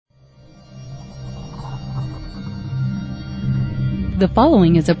The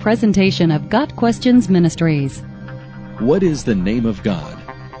following is a presentation of Got Questions Ministries. What is the name of God?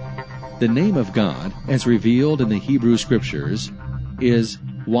 The name of God, as revealed in the Hebrew Scriptures, is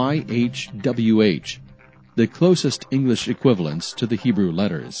YHWH, the closest English equivalents to the Hebrew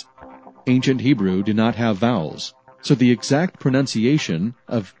letters. Ancient Hebrew did not have vowels, so the exact pronunciation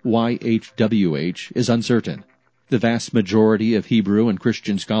of YHWH is uncertain. The vast majority of Hebrew and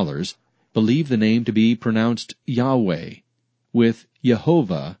Christian scholars believe the name to be pronounced Yahweh, with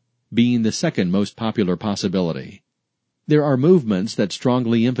Yehovah being the second most popular possibility. There are movements that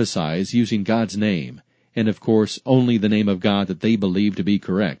strongly emphasize using God's name, and of course only the name of God that they believe to be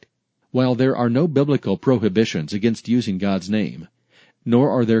correct, while there are no biblical prohibitions against using God's name,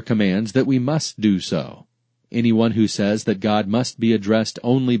 nor are there commands that we must do so. Anyone who says that God must be addressed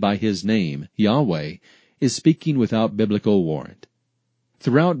only by His name, Yahweh, is speaking without biblical warrant.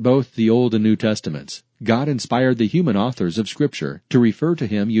 Throughout both the Old and New Testaments, God inspired the human authors of Scripture to refer to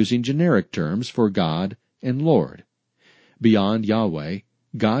Him using generic terms for God and Lord. Beyond Yahweh,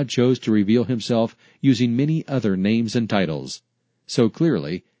 God chose to reveal Himself using many other names and titles, so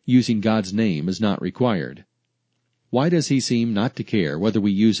clearly using God's name is not required. Why does He seem not to care whether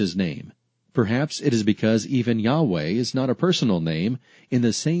we use His name? Perhaps it is because even Yahweh is not a personal name in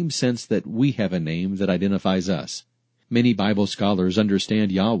the same sense that we have a name that identifies us. Many Bible scholars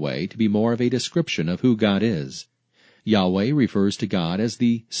understand Yahweh to be more of a description of who God is. Yahweh refers to God as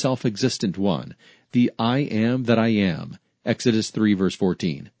the self-existent one, the I am that I am, Exodus 3 verse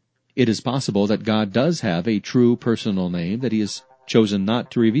 14. It is possible that God does have a true personal name that He has chosen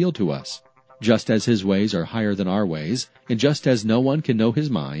not to reveal to us. Just as His ways are higher than our ways, and just as no one can know His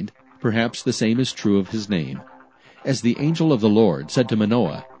mind, perhaps the same is true of His name. As the angel of the Lord said to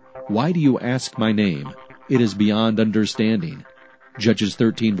Manoah, "Why do you ask my name? It is beyond understanding." Judges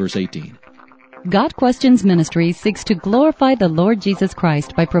 13 verse 18. Got Questions Ministries seeks to glorify the Lord Jesus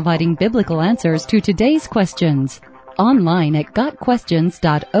Christ by providing biblical answers to today's questions. Online at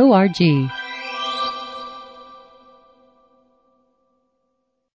GotQuestions.org.